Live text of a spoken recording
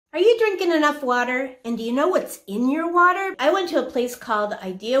Are you drinking enough water? And do you know what's in your water? I went to a place called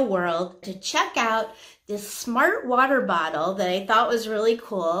Idea World to check out this smart water bottle that I thought was really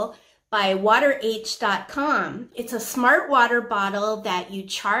cool by WaterH.com. It's a smart water bottle that you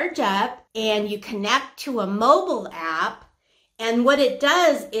charge up and you connect to a mobile app. And what it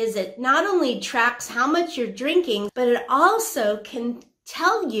does is it not only tracks how much you're drinking, but it also can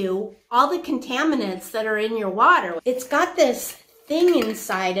tell you all the contaminants that are in your water. It's got this thing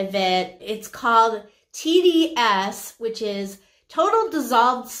inside of it. It's called TDS, which is total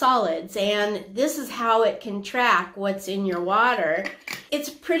dissolved solids, and this is how it can track what's in your water. It's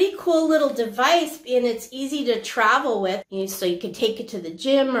a pretty cool little device, and it's easy to travel with, so you can take it to the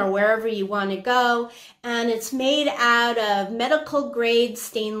gym or wherever you want to go. And it's made out of medical grade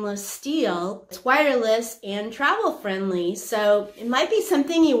stainless steel. It's wireless and travel friendly, so it might be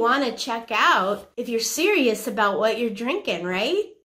something you want to check out if you're serious about what you're drinking, right?